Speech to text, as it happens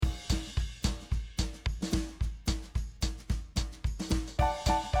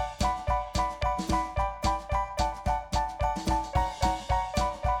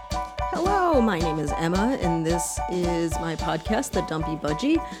Hello, my name is Emma, and this is my podcast, The Dumpy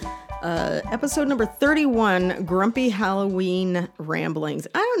Budgie. Episode number 31, Grumpy Halloween Ramblings.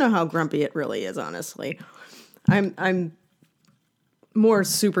 I don't know how grumpy it really is, honestly. I'm more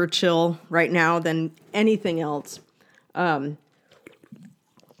super chill right now than anything else. Although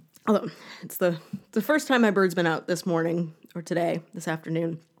it's the first time my bird's been out this morning or today, this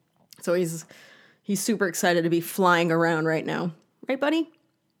afternoon. So he's super excited to be flying around right now. Right, buddy?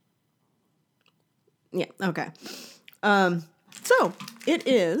 Yeah, okay. So it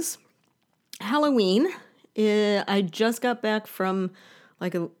is Halloween. I just got back from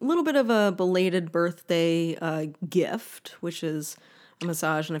like a little bit of a belated birthday gift, which is a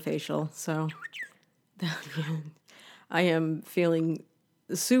massage and a facial. So I am feeling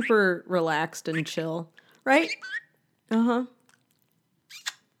super relaxed and chill, right? Uh-huh.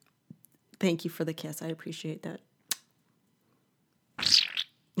 Thank you for the kiss. I appreciate that.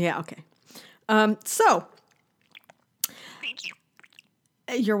 Yeah, okay. So. Thank you.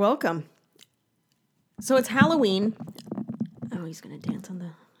 You're welcome. So it's Halloween. Oh, he's going to dance on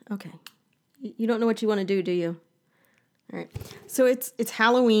the... Okay. You don't know what you want to do you? All right. So it's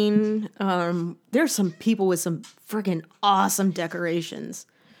Halloween. There's some people with some friggin' awesome decorations.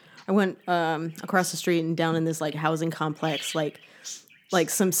 I went across the street and down in this like housing complex, like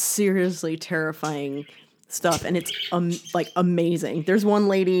some seriously terrifying stuff, and it's like amazing. There's one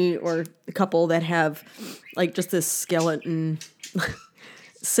lady or a couple that have like just this skeleton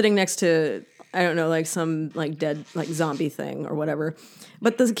sitting next to, I don't know, like some like dead like zombie thing or whatever.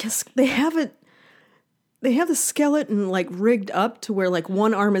 But they have the skeleton like rigged up to where like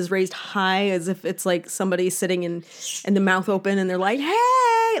one arm is raised high as if it's like somebody sitting and the mouth open, and they're like,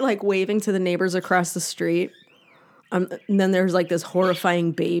 "Hey!" like waving to the neighbors across the street. And then there's like this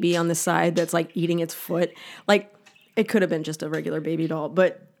horrifying baby on the side that's like eating its foot. Like it could have been just a regular baby doll,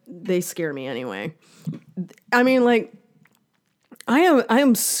 but they scare me anyway. I mean, like I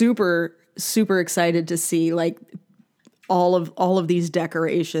am super, super excited to see like all of these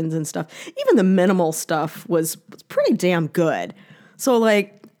decorations and stuff. Even the minimal stuff was pretty damn good. So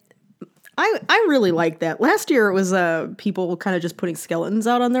like I really like that. Last year it was people kind of just putting skeletons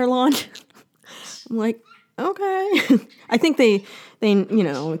out on their lawn. I'm like, okay. I think they, you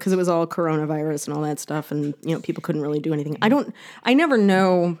know, because it was all coronavirus and all that stuff, and, you know, people couldn't really do anything. I never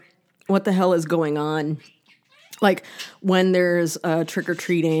know what the hell is going on. Like, when there's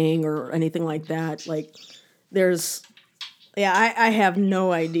trick-or-treating or anything like that, like, I have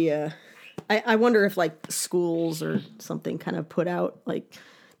no idea. I wonder if, like, schools or something kind of put out, like,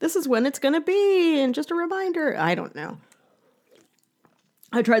 this is when it's going to be, and just a reminder. I don't know.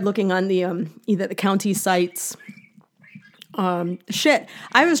 I tried looking on the either the county sites. I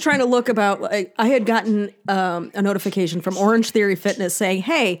was trying to look about. Like, I had gotten a notification from Orange Theory Fitness saying,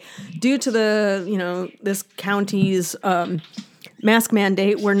 "Hey, due to the this county's mask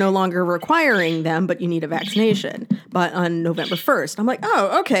mandate, we're no longer requiring them, but you need a vaccination. But on November 1st." I'm like,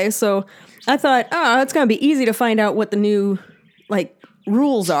 "Oh, okay." So I thought, it's gonna be easy to find out what the new like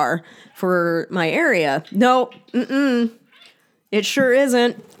rules are for my area. No, it sure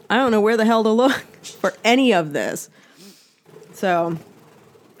isn't. I don't know where the hell to look for any of this. So,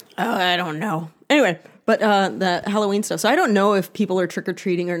 I don't know. Anyway, but the Halloween stuff. So I don't know if people are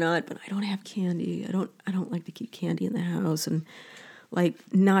trick-or-treating or not, but I don't have candy. I don't like to keep candy in the house. And like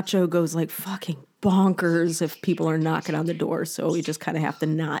Nacho goes like fucking bonkers if people are knocking on the door. So we just kind of have to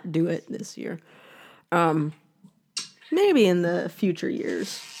not do it this year. Maybe in the future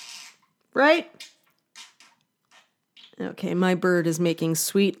years. Right? Okay, my bird is making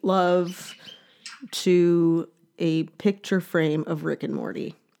sweet love to a picture frame of Rick and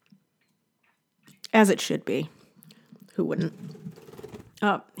Morty. As it should be. Who wouldn't?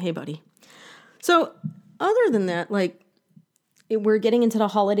 Oh, hey, buddy. So, other than that, like, we're getting into the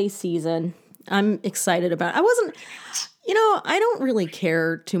holiday season. I'm excited about it. I don't really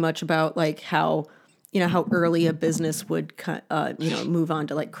care too much about, like, how early a business would, move on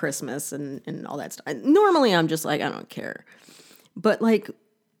to like Christmas and all that stuff. Normally I'm just like, I don't care. But like,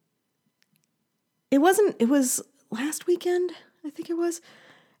 it was last weekend, I think it was.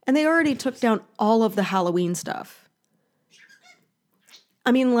 And they already took down all of the Halloween stuff.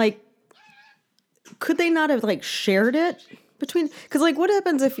 I mean, like, could they not have like shared it between, because like what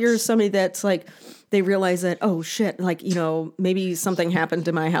happens if you're somebody that's like, they realize that, oh shit, like, maybe something happened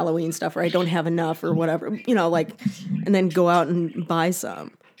to my Halloween stuff, or I don't have enough or whatever, and then go out and buy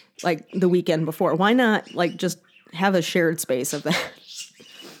some like the weekend before. Why not like just have a shared space of that?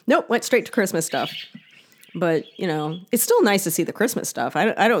 Nope, went straight to Christmas stuff. But, it's still nice to see the Christmas stuff.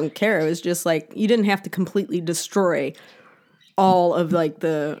 I don't care. It was just like, you didn't have to completely destroy all of like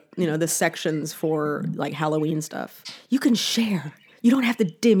the, the sections for like Halloween stuff. You can share. You don't have to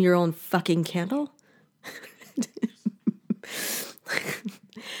dim your own fucking candle.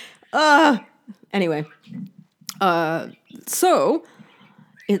 Anyway. So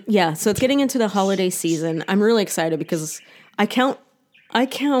it's getting into the holiday season. I'm really excited because I count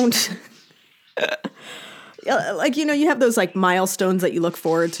like, you have those like milestones that you look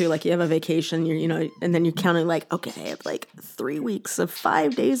forward to, like you have a vacation, and then you're counting like, okay, I have like 3 weeks of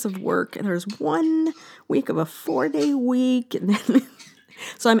 5 days of work and there's 1 week of a 4-day week. And then,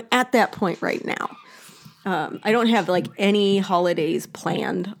 so I'm at that point right now. I don't have like any holidays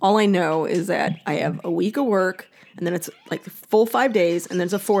planned. All I know is that I have a week of work and then it's like the full 5 days and then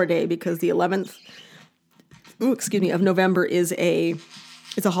it's a 4-day because the 11th, of November is a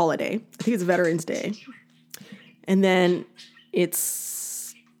holiday. I think it's Veterans Day. And then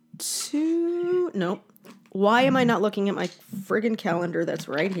it's why am I not looking at my friggin' calendar that's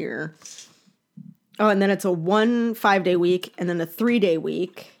right here? Oh, and then it's a 5-day week and then a 3-day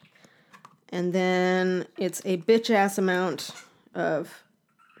week. And then it's a bitch ass amount of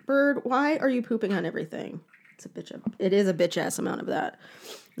Bird. Why are you pooping on everything? It is a bitch ass amount of that.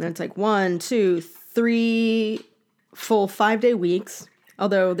 And then it's like 1, 2, 3 full 5-day weeks.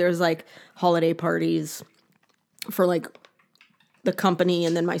 Although there's like holiday parties for like the company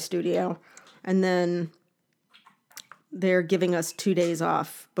and then my studio. And then they're giving us 2 days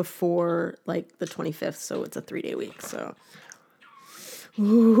off before like the 25th. So it's a 3-day week. So,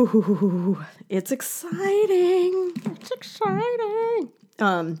 ooh, it's exciting. It's exciting.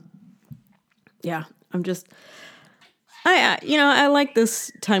 Yeah, I like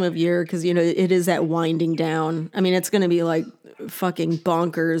this time of year because, it is that winding down. I mean, it's going to be like fucking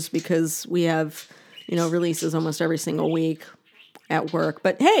bonkers because we have, releases almost every single week at work.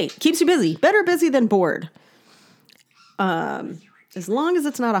 But hey, keeps you busy. Better busy than bored. As long as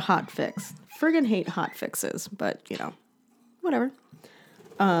it's not a hot fix. Friggin' hate hot fixes, but, whatever.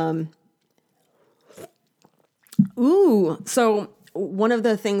 So one of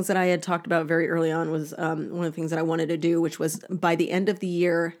the things that I had talked about very early on was one of the things that I wanted to do, which was by the end of the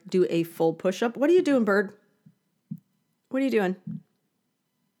year, do a full push-up. What are you doing, Bird? What are you doing?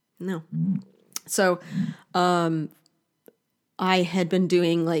 No. So, I had been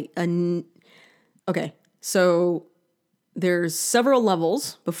doing like okay, so there's several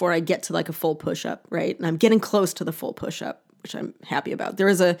levels before I get to like a full push-up, right? And I'm getting close to the full push-up, which I'm happy about. There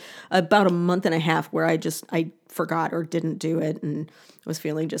was about a month and a half where I forgot or didn't do it and was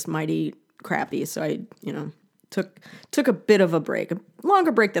feeling just mighty crappy. So I, took a bit of a break, a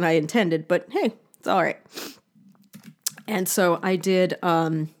longer break than I intended, but hey, it's all right. And so I did,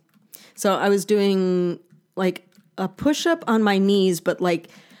 so I was doing like a push-up on my knees, but like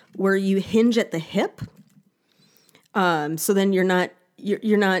where you hinge at the hip. So then you're not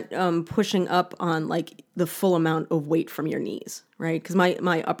pushing up on like the full amount of weight from your knees, right? Because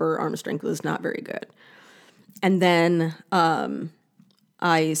my upper arm strength was not very good. And then I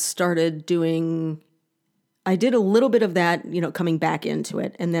did a little bit of that, coming back into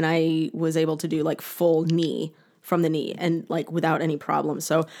it. And then I was able to do like full knee from the knee and like without any problem.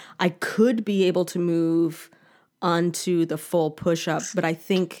 So I could be able to move onto the full push-up, but I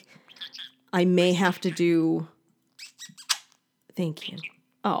think I may have to do... Thank you.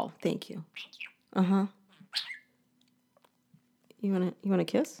 Oh, thank you. Uh-huh. You wanna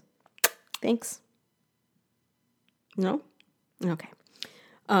kiss? Thanks. No? Okay.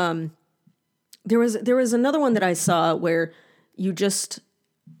 There was another one that I saw where you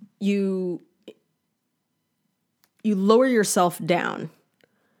lower yourself down,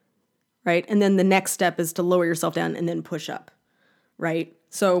 right? And then the next step is to lower yourself down and then push up, right?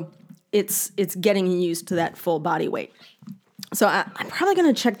 So it's getting used to that full body weight. So I'm probably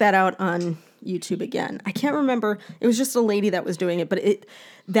going to check that out on YouTube again. I can't remember. It was just a lady that was doing it, but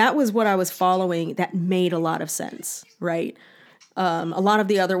that was what I was following that made a lot of sense, right? A lot of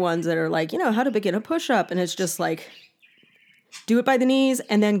the other ones that are like, how to begin a push-up, and it's just like, do it by the knees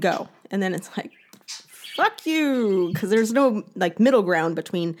and then go. And then it's like, fuck you, because there's no like middle ground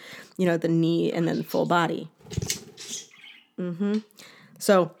between, the knee and then the full body.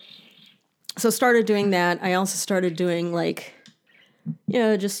 So started doing that. I also started doing like,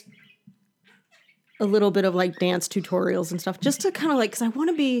 just a little bit of like dance tutorials and stuff, just to kind of like, because I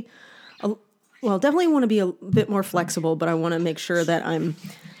want to be, definitely want to be a bit more flexible, but I want to make sure that I'm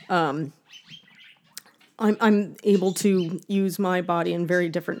able to use my body in very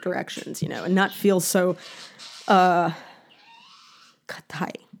different directions, and not feel so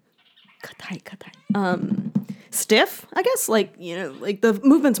stiff, I guess, like, like the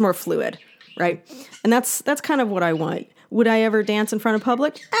movement's more fluid, right? And that's kind of what I want. Would I ever dance in front of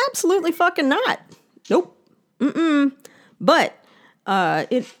public? Absolutely fucking not. Nope. But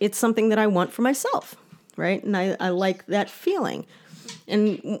it's something that I want for myself, right? And I like that feeling.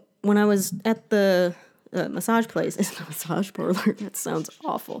 And when I was at the massage place, it's a massage parlor. That sounds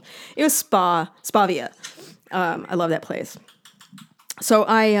awful. It was Spavia. I love that place. So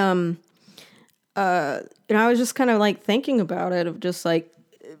I was just kind of like thinking about it, of just like,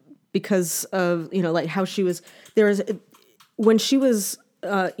 because of, like how she was, when she was,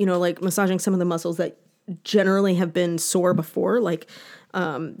 like massaging some of the muscles that generally have been sore before, like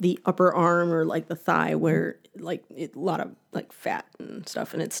the upper arm or like the thigh, where like a lot of like fat and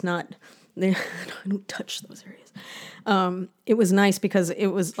stuff, and it's not, I don't touch those areas. It was nice because it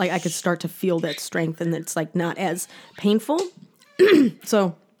was like I could start to feel that strength, and it's like not as painful.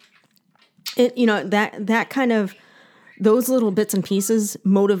 So it, that kind of, those little bits and pieces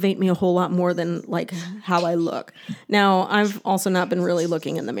motivate me a whole lot more than like how I look. Now, I've also not been really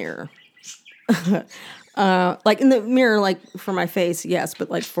looking in the mirror. Like in the mirror, like for my face, yes,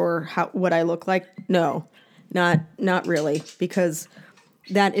 but like for what I look like, no, not really, because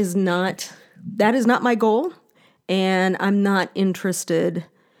that is not my goal, and I'm not interested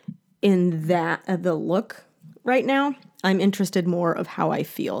in the look right now. I'm interested more of how I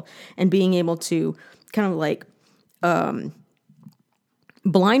feel, and being able to kind of like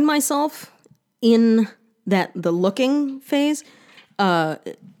blind myself in the looking phase.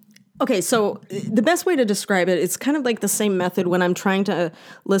 Okay, so the best way to describe it, it's kind of like the same method when I'm trying to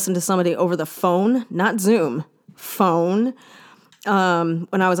listen to somebody over the phone, not Zoom, phone.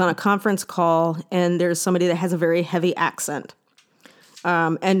 When I was on a conference call and there's somebody that has a very heavy accent.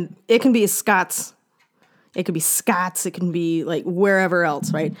 And it can be Scots. It could be Scots. It can be like wherever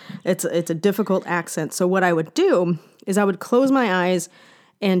else, right? It's a difficult accent. So what I would do is I would close my eyes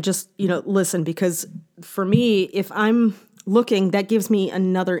and just, listen, because for me, if I'm looking, that gives me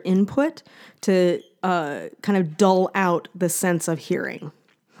another input to kind of dull out the sense of hearing.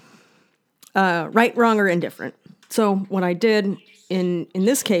 Right, wrong, or indifferent. So what I did in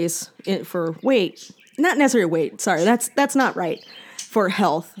this case for weight, not necessarily weight, sorry, that's not right, for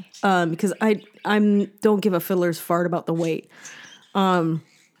health, because I don't give a fiddler's fart about the weight. I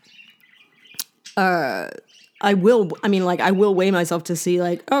will weigh myself to see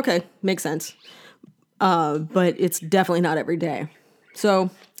like, okay, makes sense. But it's definitely not every day. So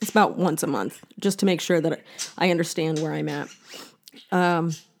it's about once a month, just to make sure that I understand where I'm at.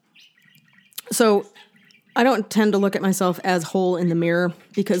 So I don't tend to look at myself as whole in the mirror,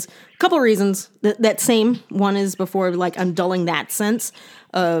 because a couple of reasons. That same one is before, like, I'm dulling that sense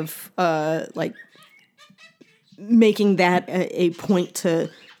of like making that a point to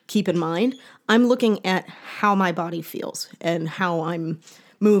keep in mind. I'm looking at how my body feels and how I'm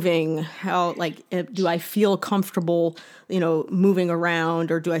moving, how, like, do I feel comfortable, moving around,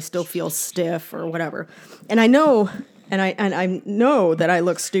 or do I still feel stiff or whatever? And I know, I know that I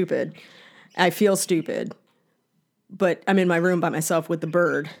look stupid. I feel stupid, but I'm in my room by myself with the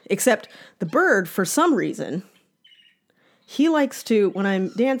bird, except the bird, for some reason, he likes to, when I'm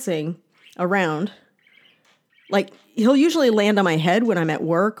dancing around, like, he'll usually land on my head when I'm at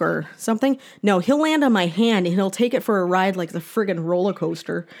work or something. No, he'll land on my hand and he'll take it for a ride like the friggin' roller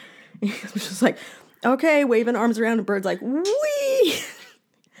coaster. It's just like, okay, waving arms around, the bird's like, wee!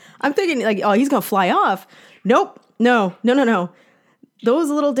 I'm thinking, like, oh, he's gonna fly off. Nope, no. Those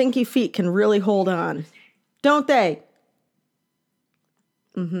little dinky feet can really hold on, don't they?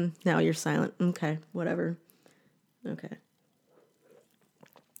 Now you're silent. Okay, whatever. Okay.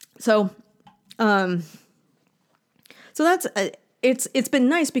 So that's it's been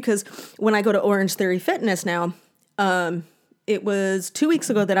nice, because when I go to Orange Theory Fitness now, it was 2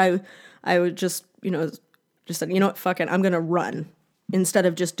 weeks ago that I would just said, you know what, fuck it, I'm gonna run instead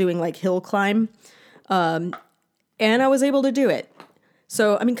of just doing like hill climb, and I was able to do it.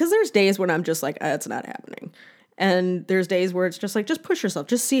 So I mean, because there's days when I'm just like, it's not happening, and there's days where it's just like, just push yourself,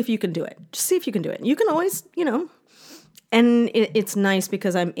 just see if you can do it, You can always, and it's nice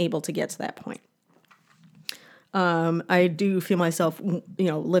because I'm able to get to that point. I do feel myself,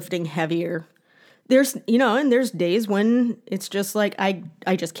 lifting heavier. There's, and there's days when it's just like, I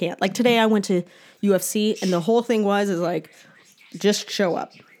just can't. Like today I went to UFC, and the whole thing is like, just show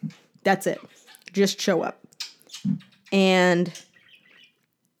up. That's it. Just show up. And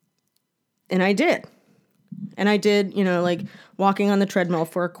I did. Like walking on the treadmill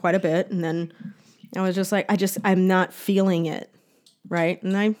for quite a bit. And then I was just like, I'm not feeling it. Right.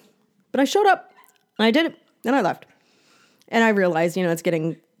 But I showed up, and I did it. Then I left. And I realized, it's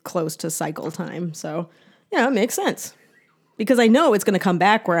getting close to cycle time. So, it makes sense. Because I know it's going to come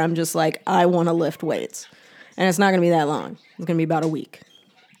back where I'm just like, I want to lift weights. And it's not going to be that long. It's going to be about a week.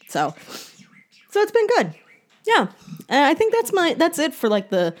 So it's been good. Yeah. And I think that's it for like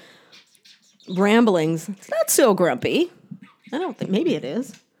the ramblings. It's not so grumpy. I don't think, maybe it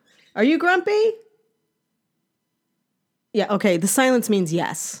is. Are you grumpy? Yeah, okay. The silence means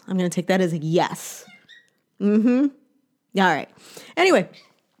yes. I'm going to take that as a yes. Mm-hmm. Yeah, all right. Anyway,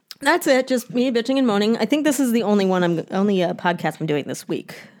 that's it. Just me bitching and moaning. I think this is the only podcast I'm doing this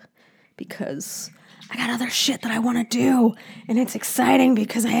week because I got other shit that I want to do, and it's exciting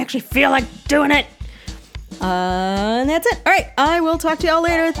because I actually feel like doing it. And that's it. All right. I will talk to y'all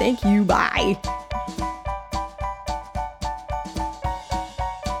later. Thank you. Bye.